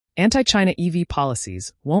Anti-China EV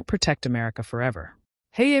policies won't protect America forever.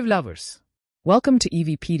 Hey EV lovers! Welcome to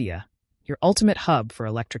EVpedia, your ultimate hub for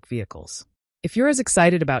electric vehicles. If you're as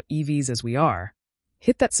excited about EVs as we are,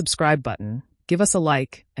 hit that subscribe button, give us a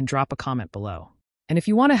like, and drop a comment below. And if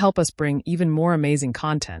you want to help us bring even more amazing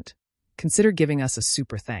content, consider giving us a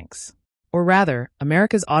super thanks. Or rather,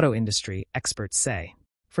 America's auto industry, experts say.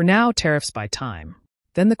 For now, tariffs buy time.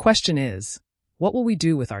 Then the question is, what will we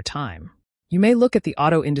do with our time? You may look at the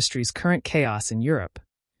auto industry's current chaos in Europe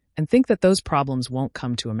and think that those problems won't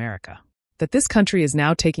come to America. That this country is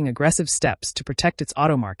now taking aggressive steps to protect its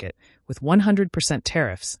auto market with 100%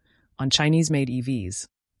 tariffs on Chinese-made EVs,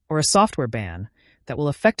 or a software ban that will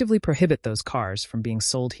effectively prohibit those cars from being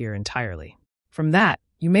sold here entirely. From that,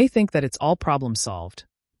 you may think that it's all problem solved.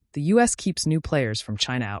 The US keeps new players from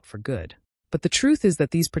China out for good. But the truth is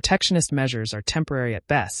that these protectionist measures are temporary at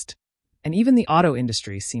best, and even the auto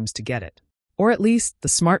industry seems to get it. Or at least, the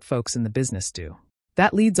smart folks in the business do.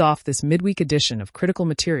 That leads off this midweek edition of Critical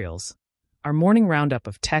Materials, our morning roundup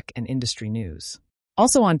of tech and industry news.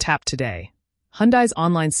 Also on tap today, Hyundai's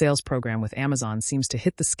online sales program with Amazon seems to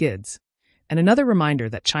hit the skids, and another reminder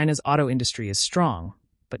that China's auto industry is strong,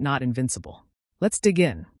 but not invincible. Let's dig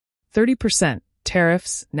in. 30%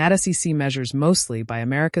 tariffs, NADA-CC measures mostly by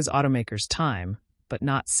America's automakers' time, but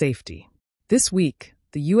not safety. This week,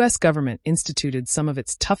 the U.S. government instituted some of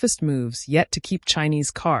its toughest moves yet to keep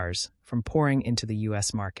Chinese cars from pouring into the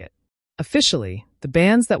U.S. market. Officially, the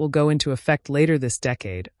bans that will go into effect later this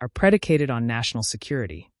decade are predicated on national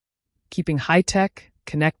security, keeping high-tech,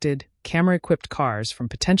 connected, camera-equipped cars from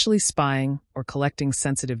potentially spying or collecting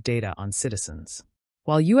sensitive data on citizens.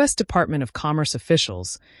 While U.S. Department of Commerce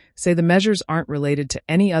officials say the measures aren't related to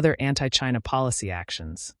any other anti-China policy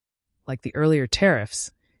actions, like the earlier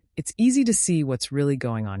tariffs, it's easy to see what's really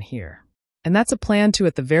going on here. And that's a plan to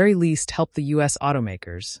at the very least help the U.S.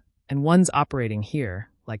 automakers, and ones operating here,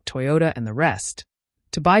 like Toyota and the rest,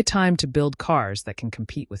 to buy time to build cars that can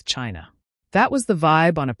compete with China. That was the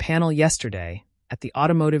vibe on a panel yesterday at the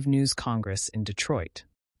Automotive News Congress in Detroit.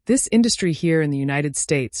 This industry here in the United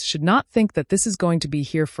States should not think that this is going to be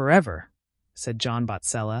here forever, said John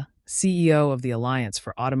Botzella, CEO of the Alliance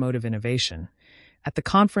for Automotive Innovation, at the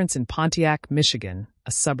conference in Pontiac, Michigan,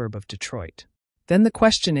 a suburb of Detroit. Then the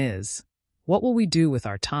question is, what will we do with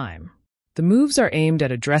our time? The moves are aimed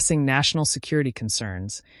at addressing national security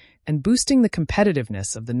concerns and boosting the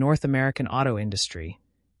competitiveness of the North American auto industry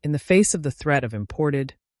in the face of the threat of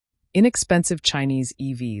imported, inexpensive Chinese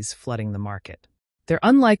EVs flooding the market. They're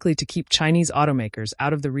unlikely to keep Chinese automakers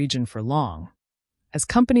out of the region for long, as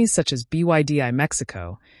companies such as BYD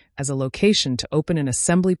Mexico as a location to open an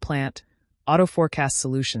assembly plant, Auto Forecast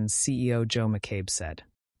Solutions CEO Joe McCabe said.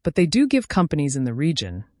 But they do give companies in the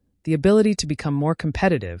region the ability to become more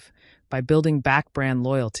competitive by building back brand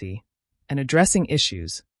loyalty and addressing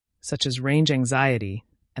issues such as range anxiety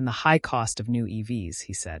and the high cost of new EVs,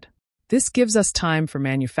 he said. This gives us time for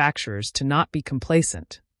manufacturers to not be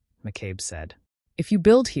complacent, McCabe said. If you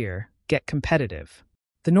build here, get competitive.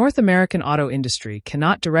 The North American auto industry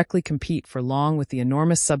cannot directly compete for long with the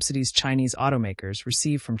enormous subsidies Chinese automakers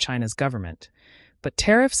receive from China's government, but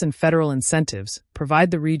tariffs and federal incentives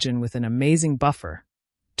provide the region with an amazing buffer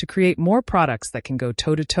to create more products that can go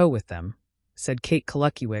toe-to-toe with them, said Kate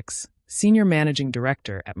Kolukiewicz, Senior Managing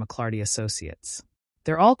Director at McLarty Associates.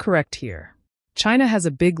 They're all correct here. China has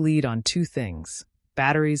a big lead on two things,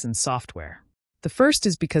 batteries and software. The first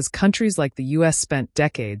is because countries like the U.S. spent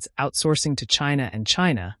decades outsourcing to China, and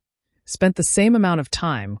China spent the same amount of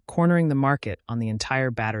time cornering the market on the entire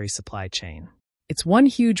battery supply chain. It's one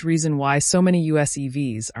huge reason why so many U.S.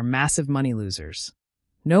 EVs are massive money losers.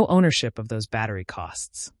 No ownership of those battery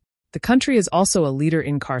costs. The country is also a leader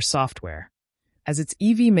in car software, as its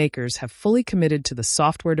EV makers have fully committed to the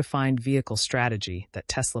software-defined vehicle strategy that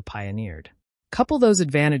Tesla pioneered. Couple those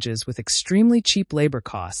advantages with extremely cheap labor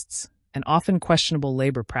costs and often questionable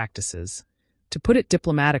labor practices, to put it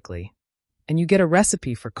diplomatically, and you get a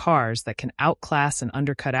recipe for cars that can outclass and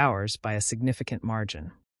undercut ours by a significant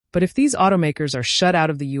margin. But if these automakers are shut out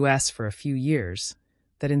of the U.S. for a few years,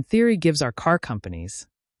 that in theory gives our car companies,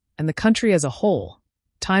 and the country as a whole,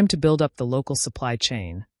 time to build up the local supply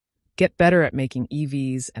chain, get better at making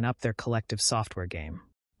EVs and up their collective software game.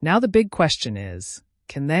 Now the big question is,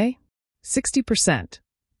 can they? 60%.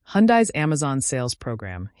 Hyundai's Amazon sales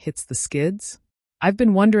program hits the skids? I've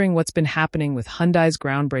been wondering what's been happening with Hyundai's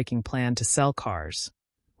groundbreaking plan to sell cars,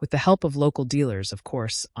 with the help of local dealers, of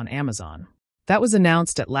course, on Amazon. That was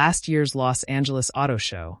announced at last year's Los Angeles Auto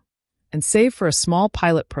Show, and save for a small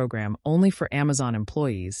pilot program only for Amazon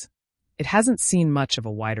employees, it hasn't seen much of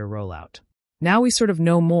a wider rollout. Now we sort of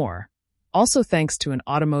know more, also thanks to an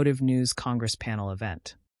Automotive News Congress panel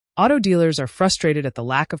event. Auto dealers are frustrated at the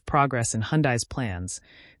lack of progress in Hyundai's plans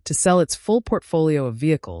to sell its full portfolio of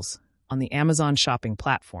vehicles on the Amazon shopping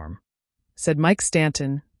platform, said Mike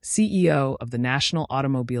Stanton, CEO of the National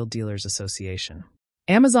Automobile Dealers Association.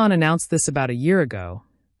 Amazon announced this about a year ago,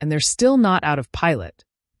 and they're still not out of pilot,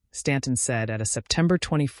 Stanton said at a September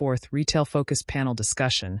 24th retail-focused panel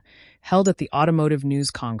discussion held at the Automotive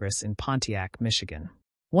News Congress in Pontiac, Michigan.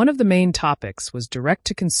 One of the main topics was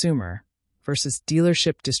direct-to-consumer versus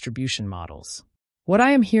dealership distribution models. What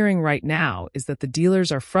I am hearing right now is that the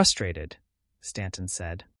dealers are frustrated, Stanton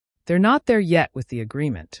said. They're not there yet with the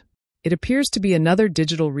agreement. It appears to be another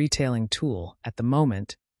digital retailing tool at the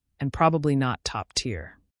moment, and probably not top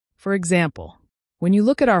tier. For example, when you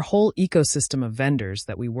look at our whole ecosystem of vendors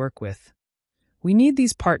that we work with, we need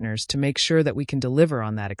these partners to make sure that we can deliver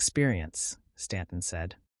on that experience, Stanton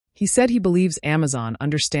said. He said he believes Amazon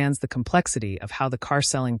understands the complexity of how the car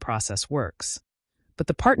selling process works, but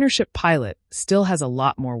the partnership pilot still has a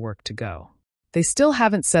lot more work to go. They still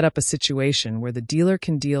haven't set up a situation where the dealer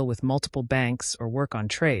can deal with multiple banks or work on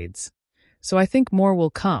trades, so I think more will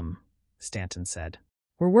come, Stanton said.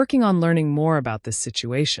 We're working on learning more about this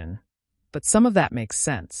situation, but some of that makes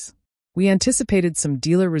sense. We anticipated some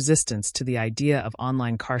dealer resistance to the idea of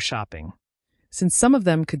online car shopping, since some of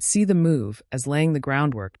them could see the move as laying the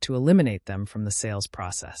groundwork to eliminate them from the sales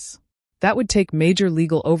process. That would take major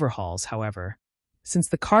legal overhauls, however, since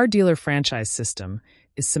the car dealer franchise system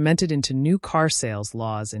is cemented into new car sales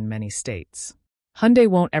laws in many states. Hyundai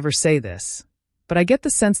won't ever say this, but I get the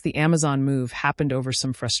sense the Amazon move happened over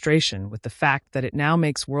some frustration with the fact that it now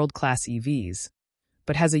makes world-class EVs,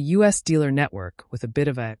 but has a U.S. dealer network with a bit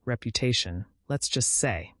of a reputation, let's just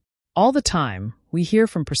say. All the time, we hear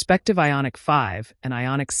from prospective Ioniq 5 and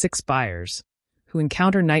Ioniq 6 buyers who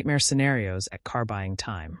encounter nightmare scenarios at car buying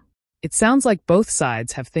time. It sounds like both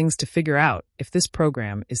sides have things to figure out if this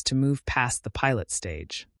program is to move past the pilot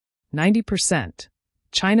stage. 90%.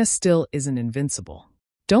 China still isn't invincible.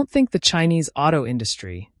 Don't think the Chinese auto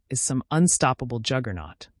industry is some unstoppable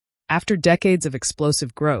juggernaut. After decades of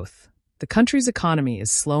explosive growth, the country's economy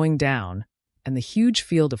is slowing down, and the huge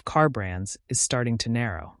field of car brands is starting to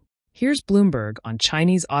narrow. Here's Bloomberg on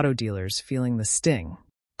Chinese auto dealers feeling the sting.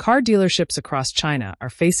 Car dealerships across China are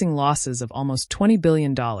facing losses of almost $20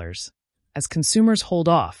 billion as consumers hold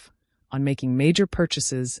off on making major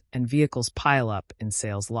purchases and vehicles pile up in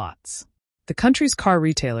sales lots. The country's car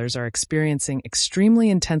retailers are experiencing extremely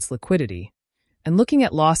intense liquidity and looking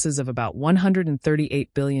at losses of about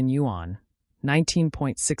 138 billion yuan,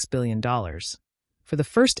 $19.6 billion, for the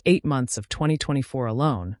first 8 months of 2024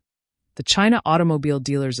 alone, the China Automobile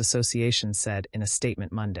Dealers Association said in a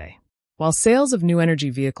statement Monday. While sales of new energy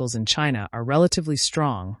vehicles in China are relatively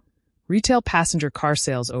strong, retail passenger car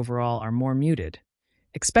sales overall are more muted,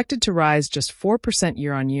 expected to rise just 4%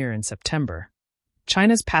 year-on-year in September,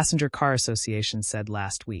 China's Passenger Car Association said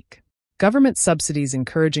last week. Government subsidies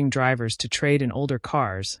encouraging drivers to trade in older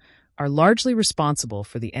cars are largely responsible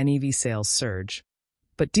for the NEV sales surge,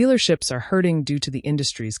 but dealerships are hurting due to the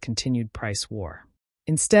industry's continued price war.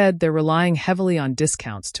 Instead, they're relying heavily on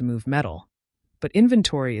discounts to move metal, but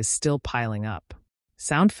inventory is still piling up.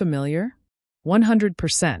 Sound familiar?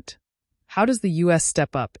 100%. How does the U.S.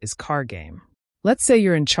 step up its car game? Let's say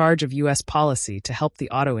you're in charge of U.S. policy to help the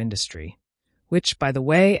auto industry, which, by the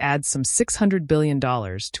way, adds some $600 billion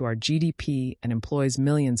to our GDP and employs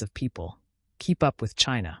millions of people. Keep up with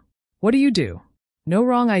China. What do? No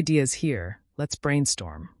wrong ideas here. Let's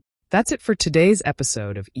brainstorm. That's it for today's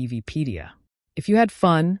episode of EVpedia. If you had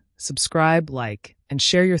fun, subscribe, like, and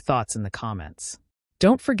share your thoughts in the comments.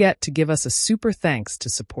 Don't forget to give us a super thanks to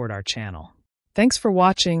support our channel. Thanks for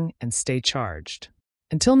watching and stay charged.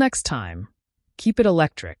 Until next time, keep it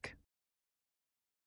electric.